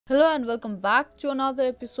Hello and welcome back to another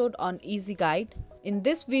episode on Easy Guide. In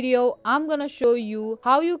this video, I'm gonna show you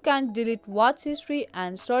how you can delete watch history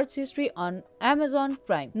and search history on Amazon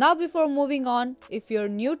Prime. Now before moving on, if you're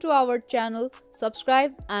new to our channel,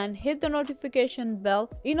 subscribe and hit the notification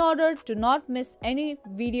bell in order to not miss any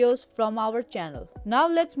videos from our channel. Now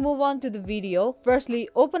let's move on to the video. Firstly,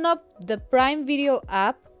 open up the Prime Video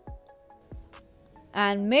app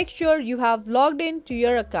and make sure you have logged in to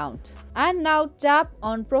your account. And now tap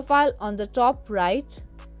on profile on the top right,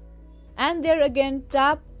 and there again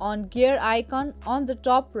tap on gear icon on the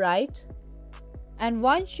top right, and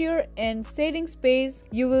once you're in settings page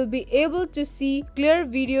you will be able to see clear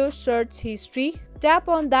video search history. Tap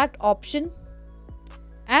on that option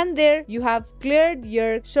and there you have cleared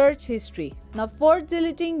your search history. Now for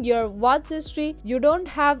deleting your watch history, you don't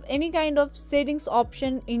have any kind of settings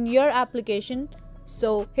option in your application,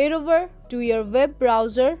 so head over to your web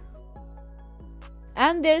browser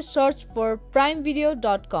and there search for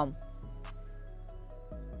primevideo.com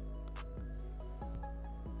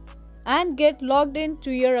and get logged in to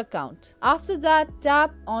your account. After that,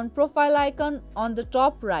 tap on profile icon on the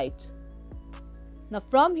top right. Now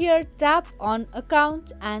from here tap on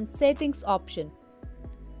account and settings option.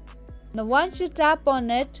 Now once you tap on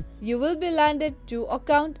it, you will be landed to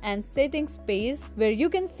account and settings page where you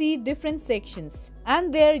can see different sections,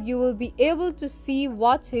 and there you will be able to see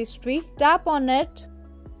watch history. Tap on it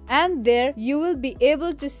and there you will be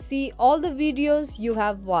able to see all the videos you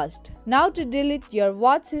have watched. Now to delete your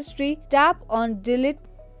watch history, tap on delete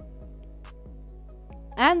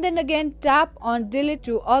and then again tap on delete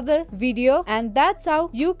to other video, and that's how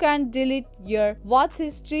you can delete your watch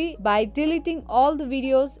history by deleting all the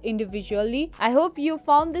videos individually. I hope you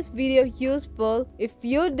found this video useful. If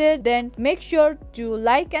you did, then make sure to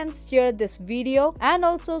like and share this video and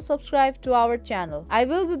also subscribe to our channel. I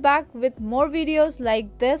will be back with more videos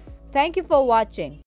like this. Thank you for watching.